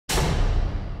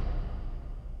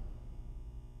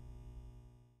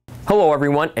Hello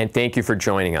everyone, and thank you for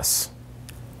joining us.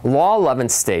 Law 11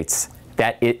 states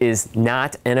that it is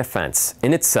not an offense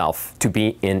in itself to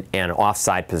be in an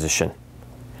offside position.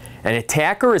 An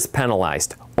attacker is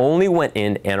penalized only when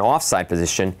in an offside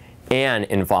position and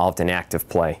involved in active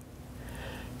play.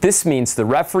 This means the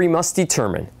referee must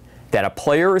determine that a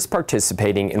player is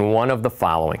participating in one of the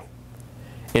following: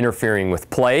 interfering with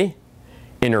play,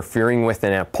 interfering with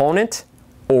an opponent,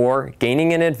 or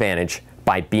gaining an advantage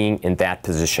by being in that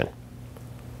position.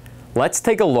 Let's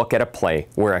take a look at a play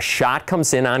where a shot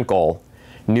comes in on goal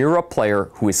near a player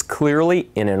who is clearly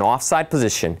in an offside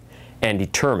position and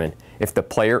determine if the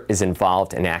player is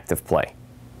involved in active play.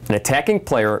 An attacking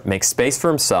player makes space for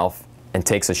himself and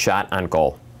takes a shot on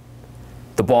goal.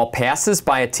 The ball passes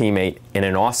by a teammate in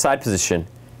an offside position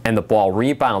and the ball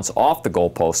rebounds off the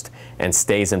goalpost and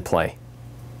stays in play.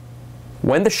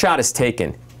 When the shot is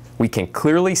taken, we can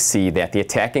clearly see that the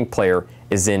attacking player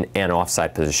is in an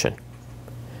offside position.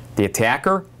 The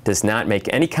attacker does not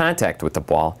make any contact with the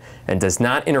ball and does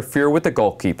not interfere with the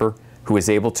goalkeeper, who is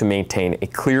able to maintain a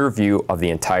clear view of the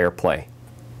entire play.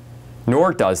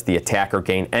 Nor does the attacker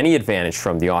gain any advantage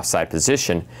from the offside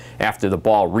position after the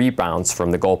ball rebounds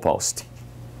from the goalpost.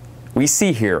 We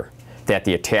see here that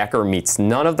the attacker meets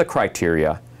none of the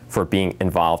criteria for being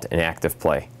involved in active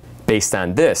play. Based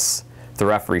on this, the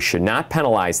referee should not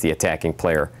penalize the attacking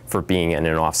player for being in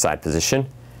an offside position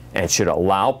and should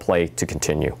allow play to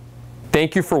continue.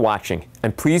 Thank you for watching,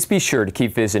 and please be sure to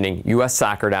keep visiting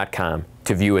ussoccer.com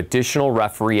to view additional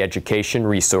referee education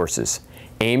resources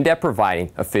aimed at providing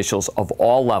officials of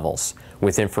all levels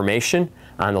with information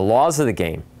on the laws of the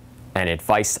game and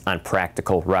advice on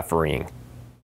practical refereeing.